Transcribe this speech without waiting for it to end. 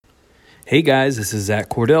Hey guys, this is Zach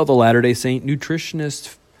Cordell, the Latter-day Saint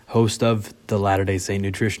nutritionist, host of the Latter-day Saint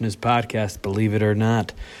Nutritionist podcast, believe it or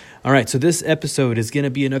not. All right, so this episode is going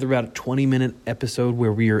to be another about 20-minute episode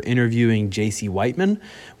where we are interviewing Jaci Wightman.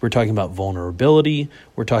 We're talking about vulnerability.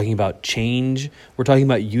 We're talking about change. We're talking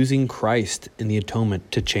about using Christ in the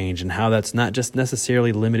atonement to change and how that's not just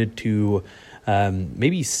necessarily limited to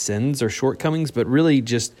maybe sins or shortcomings, but really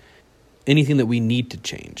just anything that we need to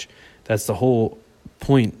change. That's the whole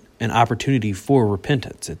point and opportunity for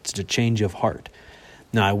repentance. It's a change of heart.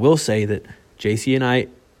 Now, I will say that Jaci and I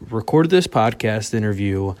recorded this podcast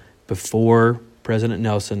interview before President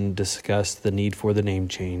Nelson discussed the need for the name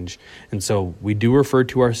change. And so we do refer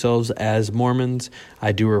to ourselves as Mormons.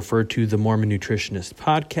 I do refer to the Mormon Nutritionist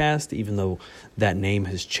podcast, even though that name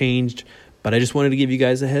has changed. But I just wanted to give you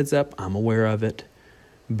guys a heads up. I'm aware of it.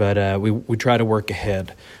 But we try to work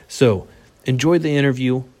ahead. So enjoy the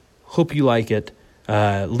interview. Hope you like it.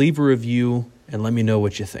 Leave a review and let me know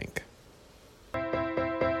what you think.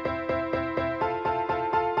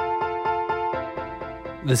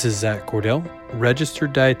 This is Zach Cordell,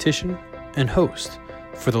 registered dietitian and host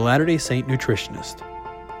for the Latter-day Saint Nutritionist,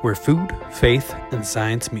 where food, faith, and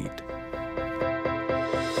science meet.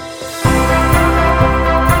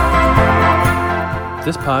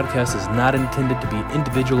 This podcast is not intended to be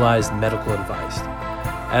individualized medical advice.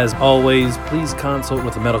 As always, please consult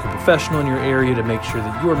with a medical professional in your area to make sure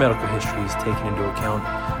that your medical history is taken into account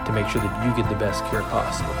to make sure that you get the best care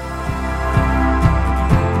possible.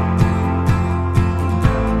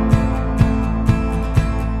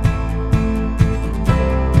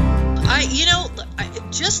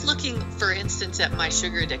 Just looking, for instance, at my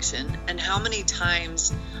sugar addiction and how many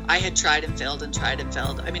times I had tried and failed and tried and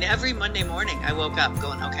failed. I mean, every Monday morning I woke up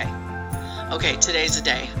going, okay, today's the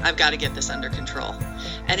day. I've got to get this under control.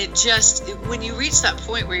 And when you reach that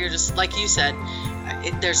point where you're just, like you said,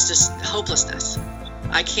 there's just hopelessness.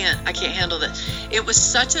 I can't handle this. It was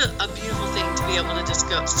such a beautiful thing to be able to just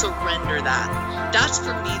go surrender that. That's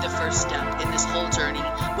for me the first step in this whole journey,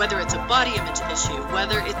 whether it's a body image issue,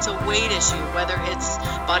 whether it's a weight issue, whether it's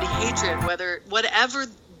body hatred, whatever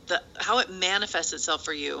how it manifests itself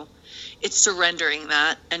for you. It's surrendering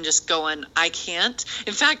that and just going, I can't.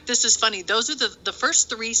 In fact, this is funny. Those are the first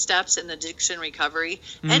 3 steps in addiction recovery.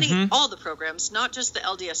 All the programs, not just the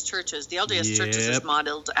LDS churches. The LDS churches is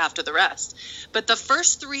modeled after the rest. But the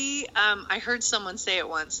first 3, I heard someone say it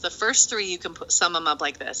once. The first 3, you can sum them up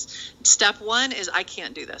like this. Step 1 is, I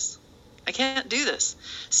can't do this. I can't do this.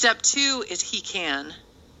 Step 2 is, he can.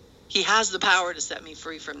 He has the power to set me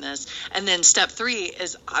free from this. And then step 3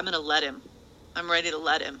 is, I'm going to let him. I'm ready to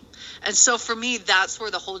let him. And so for me, that's where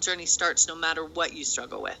the whole journey starts, no matter what you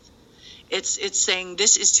struggle with. It's saying,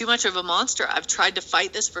 this is too much of a monster. I've tried to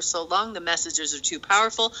fight this for so long. The messages are too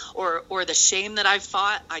powerful, or the shame that I've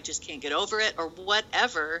fought, I just can't get over it, or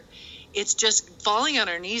whatever. It's just falling on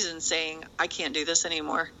our knees and saying, I can't do this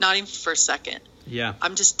anymore. Not even for a second. Yeah.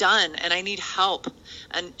 I'm just done and I need help,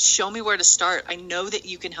 and show me where to start. I know that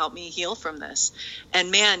you can help me heal from this. And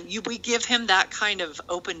man, we give him that kind of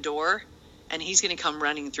open door and he's going to come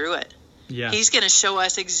running through it. Yeah. He's going to show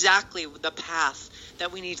us exactly the path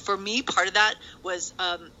that we need. For me, part of that was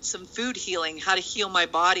some food healing, how to heal my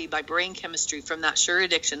body by brain chemistry from that sugar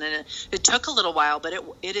addiction. And it took a little while, but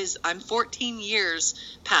I'm 14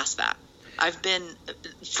 years past that. I've been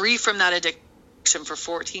free from that addiction for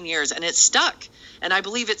 14 years, and it's stuck. And I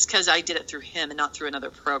believe it's because I did it through him and not through another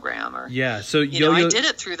program. Or so I did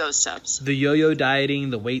it through those steps. The yo-yo dieting,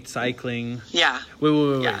 the weight cycling. Yeah.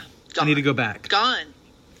 Wait. Yeah. I need to go back. Gone.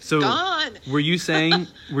 Were you saying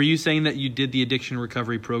that you did the addiction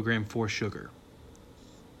recovery program for sugar?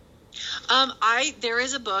 There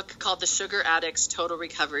is a book called The Sugar Addict's Total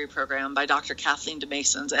Recovery Program by Dr. Kathleen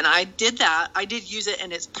DeMasons, and I did that. I did use it,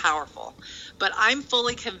 and it's powerful. But I'm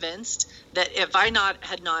fully convinced that if I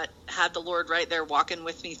had not had the Lord right there walking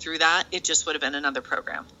with me through that, it just would have been another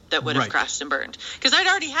program that would have crashed and burned. Because I'd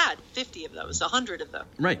already had 50 of those, 100 of them.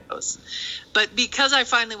 Right. But because I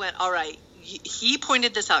finally went, all right, he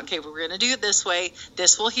pointed this out. Okay, we're going to do it this way.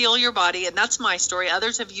 This will heal your body. And that's my story.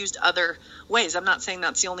 Others have used other ways. I'm not saying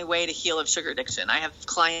that's the only way to heal of sugar addiction. I have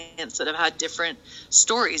clients that have had different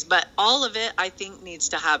stories. But all of it, I think, needs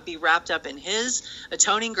to be wrapped up in his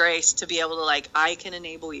atoning grace to be able to, I can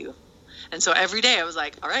enable you. And so every day I was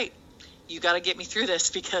like, all right, you got to get me through this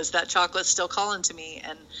because that chocolate's still calling to me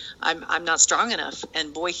and I'm not strong enough.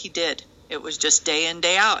 And boy, he did. It was just day in,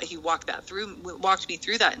 day out. He walked me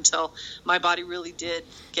through that until my body really did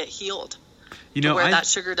get healed. That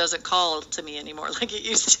sugar doesn't call to me anymore like it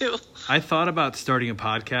used to. I thought about starting a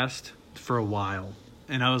podcast for a while,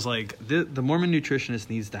 and I was like, the Mormon Nutritionist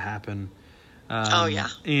needs to happen.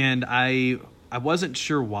 And I wasn't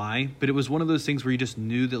sure why, but it was one of those things where you just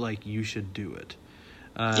knew that like you should do it.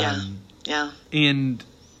 And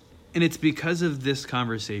it's because of this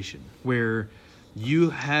conversation where you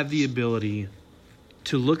have the ability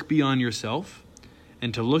to look beyond yourself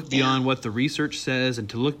and to look beyond what the research says and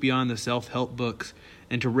to look beyond the self-help books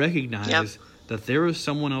and to recognize that there is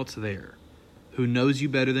someone else there who knows you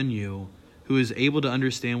better than you, who is able to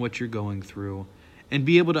understand what you're going through and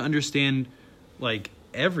be able to understand like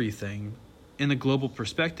everything in the global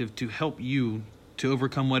perspective to help you to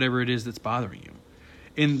overcome whatever it is that's bothering you.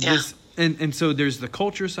 And so there's the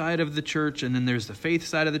culture side of the church, and then there's the faith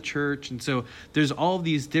side of the church. And so there's all of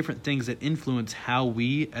these different things that influence how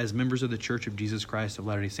we as members of the Church of Jesus Christ of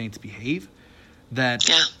Latter-day Saints behave that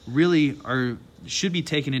really should be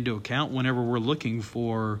taken into account whenever we're looking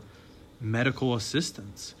for medical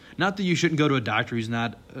assistance. Not that you shouldn't go to a doctor who's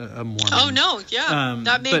not a Mormon. Oh, no,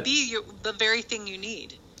 that may be the very thing you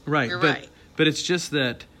need. Right. You're right. But it's just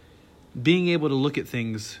that being able to look at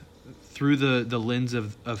things through the lens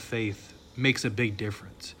of faith makes a big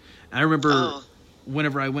difference. I remember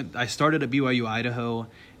whenever I started at BYU, Idaho,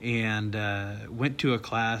 and went to a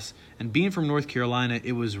class, and being from North Carolina,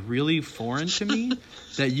 it was really foreign to me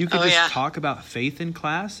that you could talk about faith in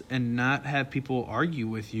class and not have people argue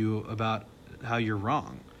with you about how you're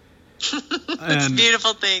wrong. It's a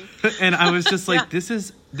beautiful thing. And I was just like, this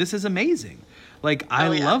is amazing. Like, I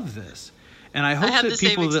love this. And I hope that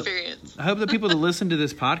people that listen to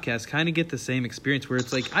this podcast kind of get the same experience where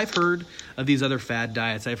it's like, I've heard of these other fad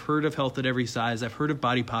diets. I've heard of health at every size. I've heard of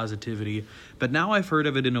body positivity. But now I've heard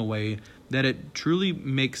of it in a way that it truly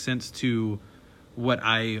makes sense to what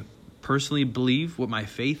I personally believe, what my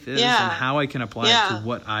faith is, and how I can apply it to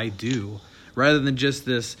what I do, rather than just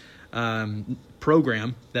this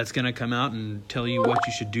program that's going to come out and tell you what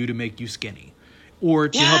you should do to make you skinny. Or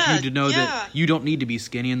to help you to know that you don't need to be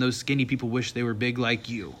skinny, and those skinny people wish they were big like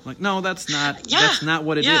you. Like, no, that's not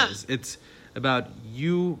what it is. It's about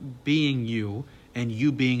you being you and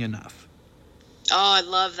you being enough. Oh, I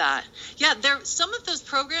love that. Yeah, some of those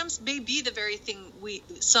programs may be the very thing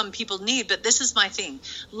some people need, but this is my thing.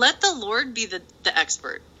 Let the Lord be the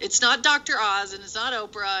expert. It's not Dr. Oz, and it's not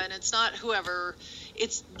Oprah, and it's not whoever.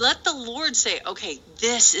 It's let the Lord say, okay,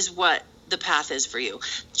 this is what the path is for you.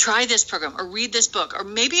 Try this program or read this book, or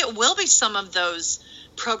maybe it will be some of those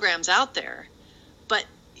programs out there, but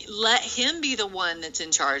let him be the one that's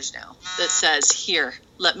in charge now, that says, here,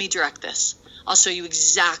 let me direct this. I'll show you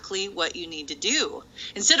exactly what you need to do.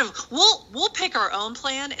 Instead of we'll pick our own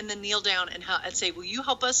plan and then kneel down and say, will you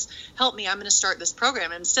help me, I'm going to start this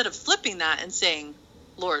program. And instead of flipping that and saying,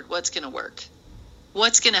 Lord, what's going to work?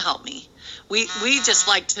 What's going to help me? We just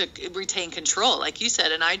like to retain control, like you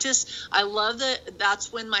said. And I love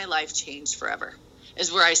that's when my life changed forever,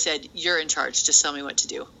 is where I said, you're in charge. Just tell me what to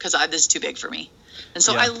do, because this is too big for me. And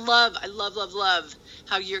so I love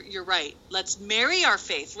how you're right. Let's marry our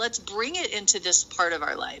faith. Let's bring it into this part of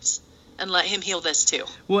our lives and let him heal this too.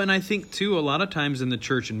 Well, and I think too, a lot of times in the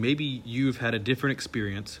church, and maybe you've had a different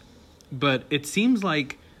experience, but it seems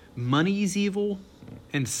like money is evil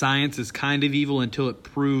and science is kind of evil until it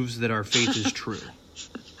proves that our faith is true.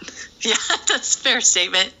 Yeah, that's a fair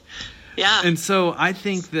statement. Yeah. And so I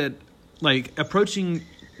think that, like, approaching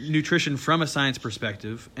nutrition from a science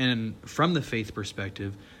perspective and from the faith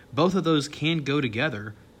perspective, both of those can go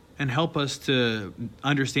together and help us to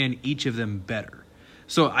understand each of them better.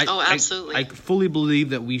 So absolutely. I fully believe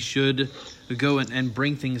that we should go and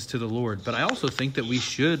bring things to the Lord, but I also think that we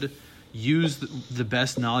should use the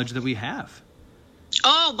best knowledge that we have.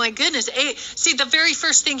 Oh, my goodness. See, the very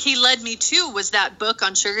first thing he led me to was that book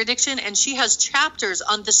on sugar addiction, and she has chapters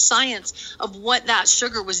on the science of what that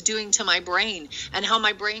sugar was doing to my brain and how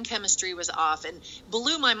my brain chemistry was off, and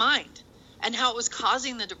blew my mind, and how it was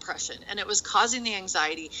causing the depression and it was causing the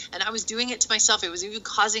anxiety, and I was doing it to myself. It was even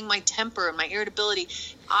causing my temper and my irritability.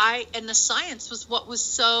 And the science was what was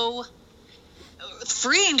so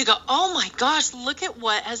freeing to go, oh my gosh, look at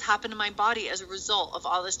what has happened to my body as a result of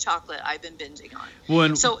all this chocolate I've been binging on.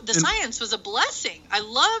 Well, so the science was a blessing. I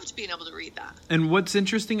loved being able to read that. And what's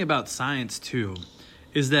interesting about science too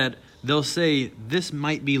is that they'll say this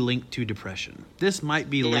might be linked to depression. This might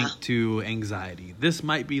be linked to anxiety. This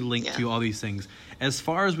might be linked to all these things. As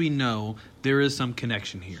far as we know, there is some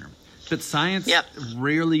connection here. But science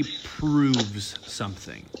rarely proves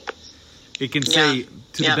something. It can say,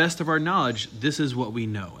 to the best of our knowledge, this is what we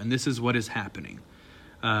know, and this is what is happening.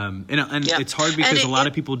 And it's hard because a lot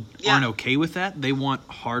of people aren't okay with that. They want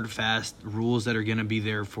hard, fast rules that are going to be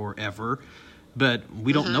there forever. But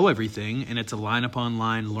we don't know everything, and it's a line upon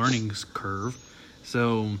line learning curve.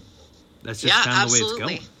 So that's just kind of the way it's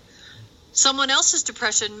going. Someone else's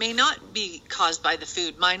depression may not be caused by the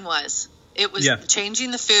food. Mine was. It was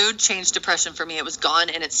changing the food, changed depression for me. It was gone,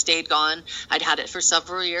 and it stayed gone. I'd had it for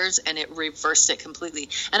several years, and it reversed it completely.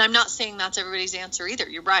 And I'm not saying that's everybody's answer either.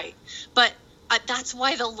 You're right. But that's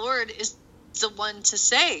why the Lord is the one to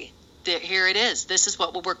say that here it is. This is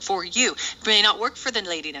what will work for you. It may not work for the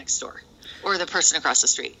lady next door or the person across the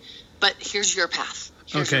street, but here's your path.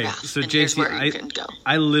 Okay, so Jaci,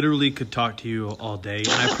 I literally could talk to you all day, and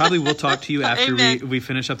I probably will talk to you after we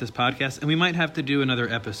finish up this podcast, and we might have to do another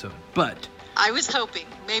episode. But I was hoping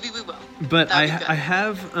maybe we will. But I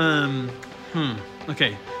have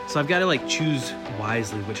okay, so I've got to like choose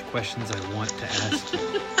wisely which questions I want to ask you.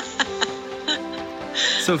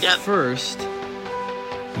 So first,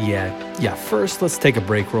 first let's take a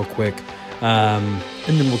break real quick, and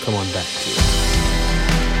then we'll come on back to it.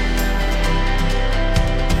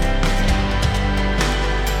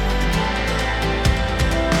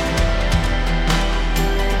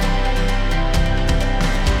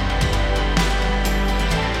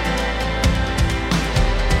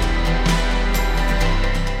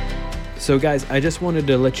 So guys, I just wanted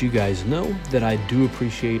to let you guys know that I do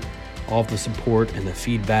appreciate all of the support and the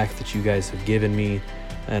feedback that you guys have given me.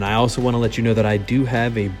 And I also want to let you know that I do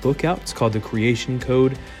have a book out. It's called The Creation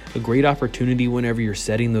Code, a great opportunity whenever you're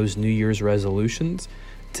setting those New Year's resolutions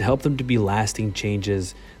to help them to be lasting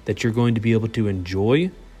changes that you're going to be able to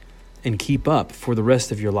enjoy and keep up for the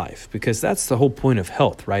rest of your life. Because that's the whole point of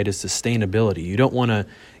health, right? Is sustainability. You don't want to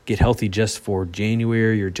get healthy just for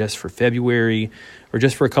January or just for February or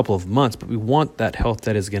just for a couple of months, but we want that health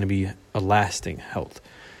that is going to be a lasting health.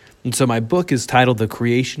 And so my book is titled The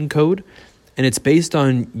Creation Code, and it's based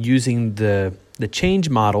on using the change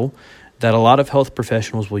model that a lot of health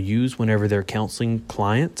professionals will use whenever they're counseling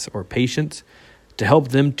clients or patients to help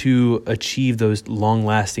them to achieve those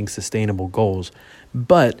long-lasting sustainable goals.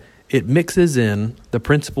 But it mixes in the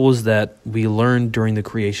principles that we learned during the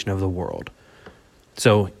creation of the world.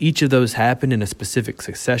 So each of those happened in a specific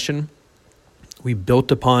succession. We built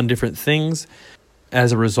upon different things.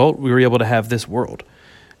 As a result, we were able to have this world.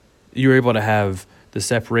 You were able to have the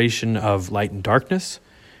separation of light and darkness,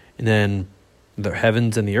 and then the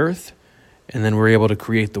heavens and the earth, and then we're able to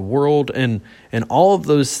create the world. And all of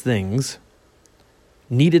those things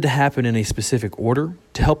needed to happen in a specific order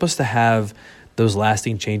to help us to have those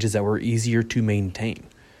lasting changes that were easier to maintain.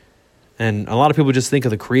 And a lot of people just think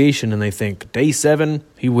of the creation and they think, day 7,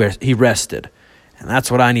 he rested. And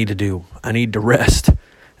that's what I need to do. I need to rest.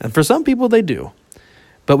 And for some people, they do.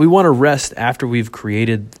 But we want to rest after we've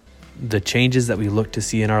created the changes that we look to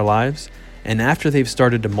see in our lives and after they've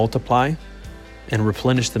started to multiply and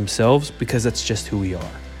replenish themselves, because that's just who we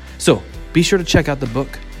are. So be sure to check out the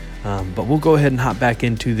book. But we'll go ahead and hop back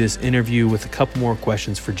into this interview with a couple more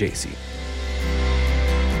questions for Jaci.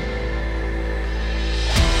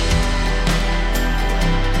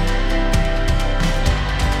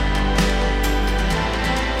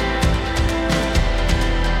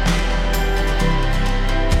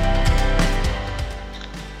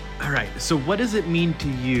 So what does it mean to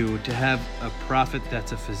you to have a prophet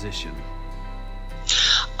that's a physician?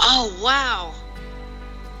 Oh, wow.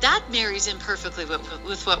 That marries in perfectly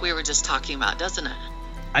with what we were just talking about, doesn't it?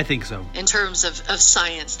 I think so. In terms of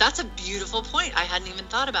science. That's a beautiful point. I hadn't even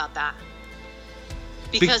thought about that.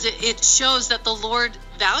 Because it shows that the Lord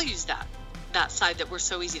values that side that we're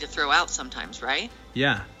so easy to throw out sometimes, right?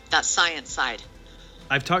 Yeah. That science side.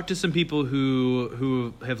 I've talked to some people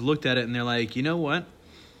who have looked at it and they're like, you know what?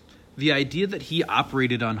 The idea that he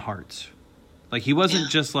operated on hearts. Like, he wasn't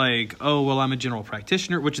just like, oh, well, I'm a general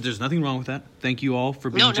practitioner, which there's nothing wrong with that. Thank you all for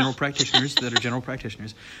being general practitioners that are general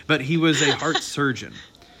practitioners. But he was a heart surgeon.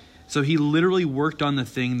 So he literally worked on the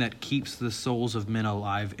thing that keeps the souls of men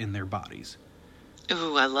alive in their bodies.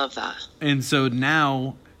 Ooh, I love that. And so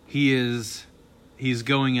now he's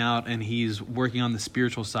going out and he's working on the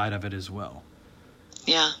spiritual side of it as well.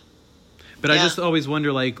 Yeah. But I just always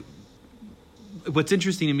wonder, like, what's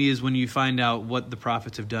interesting to me is when you find out what the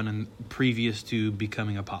prophets have done previous to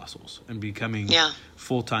becoming apostles and becoming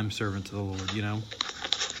full-time servants of the Lord, you know?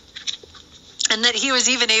 And that he was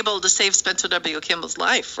even able to save Spencer W. Kimball's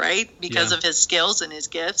life, right? Because of his skills and his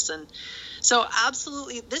gifts. And so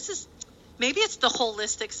absolutely, maybe it's the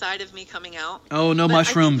holistic side of me coming out. Oh, no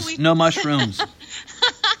mushrooms. No mushrooms.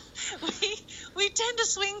 We tend to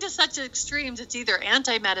swing to such extremes. It's either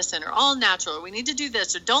anti-medicine or all natural, or we need to do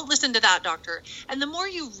this, or don't listen to that doctor. And the more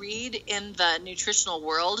you read in the nutritional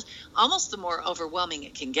world, almost the more overwhelming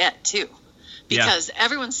it can get too. Because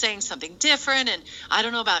everyone's saying something different, and I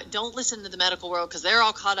don't know don't listen to the medical world because they're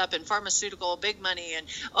all caught up in pharmaceutical, big money, and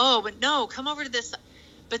but no, come over to this.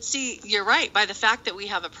 But see, you're right. By the fact that we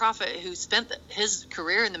have a prophet who spent his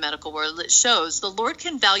career in the medical world, it shows the Lord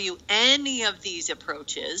can value any of these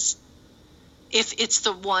approaches if it's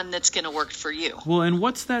the one that's going to work for you. Well, and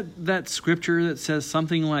what's that scripture that says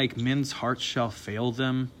something like men's hearts shall fail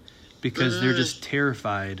them because they're just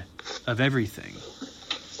terrified of everything?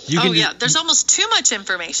 There's almost too much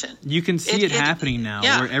information. You can see it happening now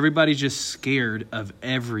where everybody's just scared of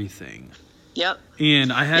everything. Yep.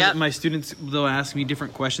 And I have my students, they'll ask me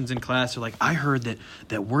different questions in class. They're like, I heard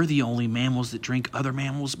that we're the only mammals that drink other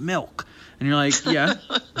mammals' milk. And you're like, yeah,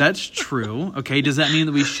 that's true. Okay, does that mean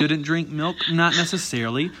that we shouldn't drink milk? Not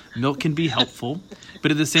necessarily. Milk can be helpful.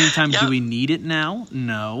 But at the same time, do we need it now?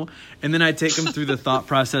 No. And then I take them through the thought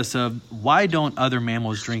process of, why don't other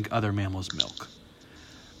mammals drink other mammals' milk?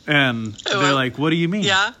 And they're like, what do you mean?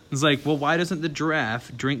 Yeah. It's like, well, why doesn't the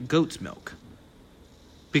giraffe drink goat's milk?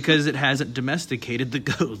 Because it hasn't domesticated the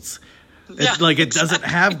goats. It doesn't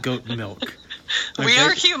have goat milk. Okay? We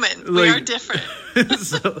are human. We are different.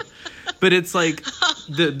 But it's like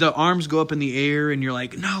the arms go up in the air and you're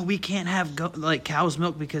like, no, we can't have cow's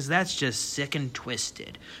milk because that's just sick and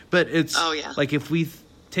twisted. But it's like if we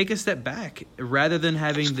take a step back rather than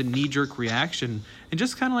having the knee-jerk reaction and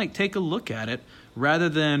just kind of like take a look at it rather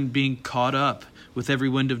than being caught up with every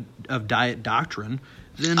wind of diet doctrine,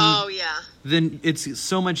 then it's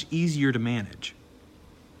so much easier to manage.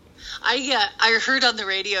 I heard on the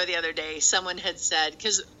radio the other day someone had said,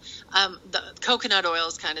 because the coconut oil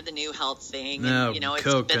is kind of the new health thing, and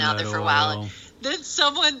it's been out there for a while. And then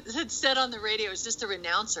someone had said on the radio, it was just a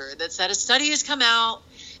renouncer that said a study has come out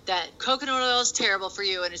that coconut oil is terrible for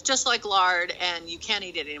you and it's just like lard and you can't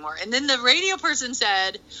eat it anymore. And then the radio person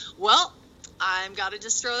said, well, I've got to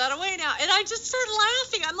just throw that away now. And I just started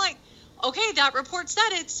laughing. I'm like, okay, that report said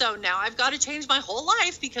it, so now I've got to change my whole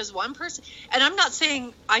life because one person... And I'm not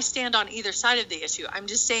saying I stand on either side of the issue. I'm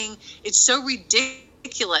just saying it's so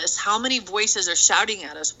ridiculous how many voices are shouting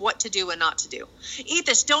at us what to do and not to do. Eat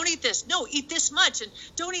this, don't eat this. No, eat this much, and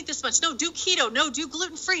don't eat this much. No, do keto. No, do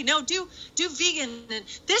gluten-free. No, do vegan. And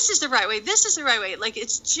this is the right way. This is the right way. Like,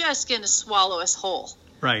 it's just going to swallow us whole.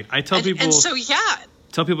 Right. I tell people... And so,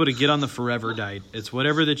 tell people to get on the forever diet. It's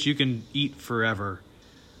whatever that you can eat forever.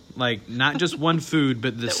 Like, not just one food,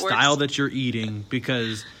 but the style that you're eating,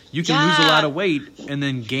 because you can lose a lot of weight and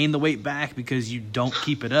then gain the weight back because you don't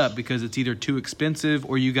keep it up because it's either too expensive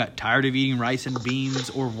or you got tired of eating rice and beans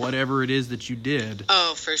or whatever it is that you did.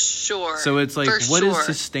 Oh, for sure. So it's like, what is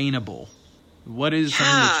sustainable? What is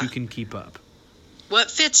something that you can keep up?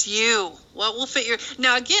 What fits you? What will fit your...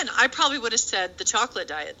 Now, again, I probably would have said the chocolate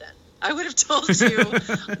diet then. I would have told you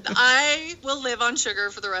I will live on sugar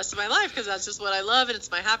for the rest of my life because that's just what I love and it's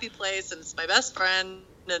my happy place and it's my best friend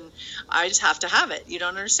and I just have to have it. You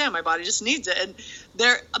don't understand. My body just needs it.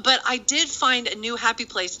 But I did find a new happy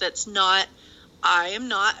place that's not, I am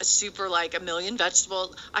not a super like a million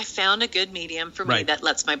vegetables. I found a good medium for me that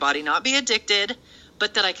lets my body not be addicted,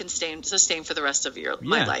 but that I can sustain for the rest of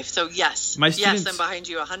my life. So yes, I'm behind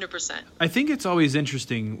you 100%. I think it's always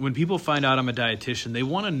interesting when people find out I'm a dietitian, they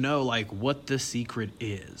want to know like what the secret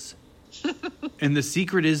is. And the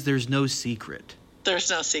secret is there's no secret. There's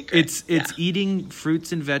no secret. It's eating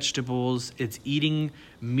fruits and vegetables. It's eating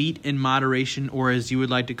meat in moderation, or as you would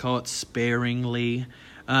like to call it, sparingly.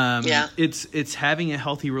 It's having a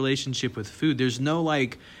healthy relationship with food. There's no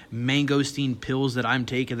like mangosteen pills that I'm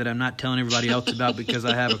taking that I'm not telling everybody else about because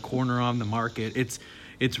I have a corner on the market.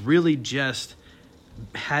 It's really just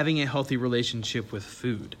having a healthy relationship with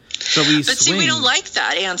food. So see, we don't like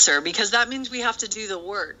that answer because that means we have to do the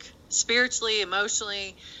work spiritually,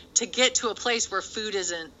 emotionally, to get to a place where food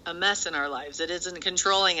isn't a mess in our lives. It isn't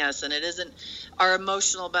controlling us and it isn't our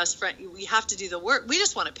emotional best friend. We have to do the work. We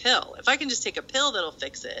just want a pill. If I can just take a pill that'll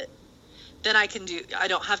fix it, then I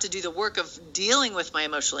don't have to do the work of dealing with my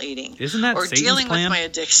emotional eating. Isn't that Satan's dealing plan? With my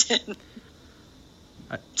addiction.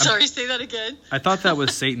 Sorry, say that again. I thought that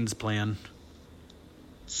was Satan's plan.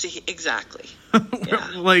 See, exactly.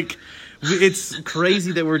 Like, it's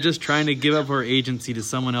crazy that we're just trying to give up our agency to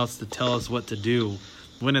someone else to tell us what to do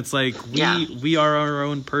when it's like we are our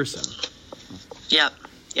own person. Yep.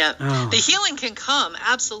 Oh. The healing can come,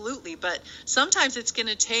 absolutely, but sometimes it's going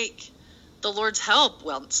to take the Lord's help.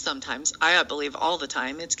 Well, sometimes, I believe all the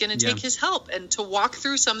time, it's going to take his help and to walk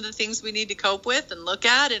through some of the things we need to cope with and look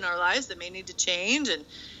at in our lives that may need to change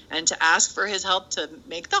and to ask for his help to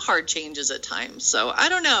make the hard changes at times. So I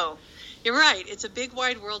don't know. You're right. It's a big,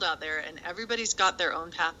 wide world out there and everybody's got their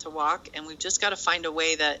own path to walk and we've just got to find a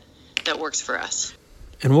way that works for us.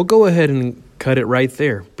 And we'll go ahead and cut it right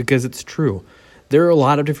there because it's true. There are a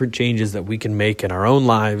lot of different changes that we can make in our own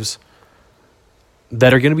lives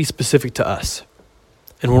that are going to be specific to us.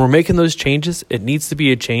 And when we're making those changes, it needs to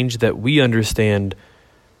be a change that we understand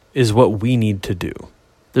is what we need to do.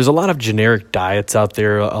 There's a lot of generic diets out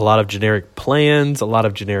there, a lot of generic plans, a lot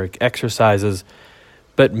of generic exercises,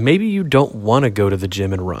 but maybe you don't want to go to the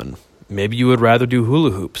gym and run. Maybe you would rather do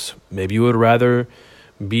hula hoops. Maybe you would rather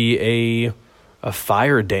be a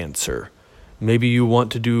fire dancer. Maybe you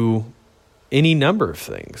want to do any number of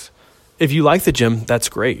things. If you like the gym, that's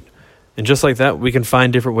great. And just like that, we can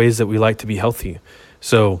find different ways that we like to be healthy.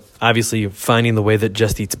 So obviously finding the way that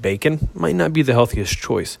just eats bacon might not be the healthiest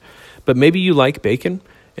choice. But maybe you like bacon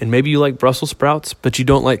and maybe you like Brussels sprouts, but you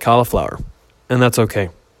don't like cauliflower. And that's okay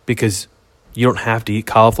because you don't have to eat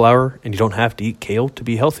cauliflower and you don't have to eat kale to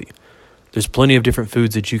be healthy. There's plenty of different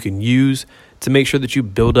foods that you can use to make sure that you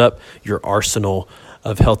build up your arsenal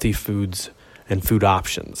of healthy foods and food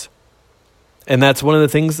options. And that's one of the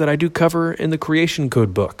things that I do cover in the Creation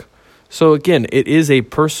Code book. So again, it is a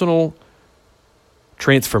personal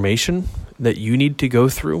transformation that you need to go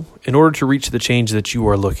through in order to reach the change that you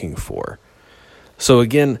are looking for. So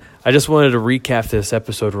again, I just wanted to recap this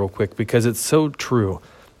episode real quick because it's so true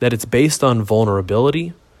that it's based on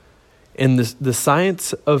vulnerability, and the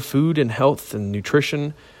science of food and health and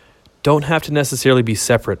nutrition don't have to necessarily be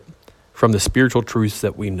separate from the spiritual truths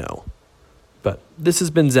that we know. But this has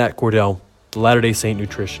been Zach Cordell, the Latter-day Saint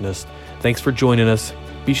nutritionist. Thanks for joining us.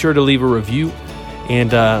 Be sure to leave a review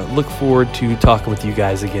and look forward to talking with you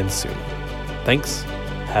guys again soon. Thanks.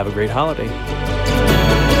 Have a great holiday.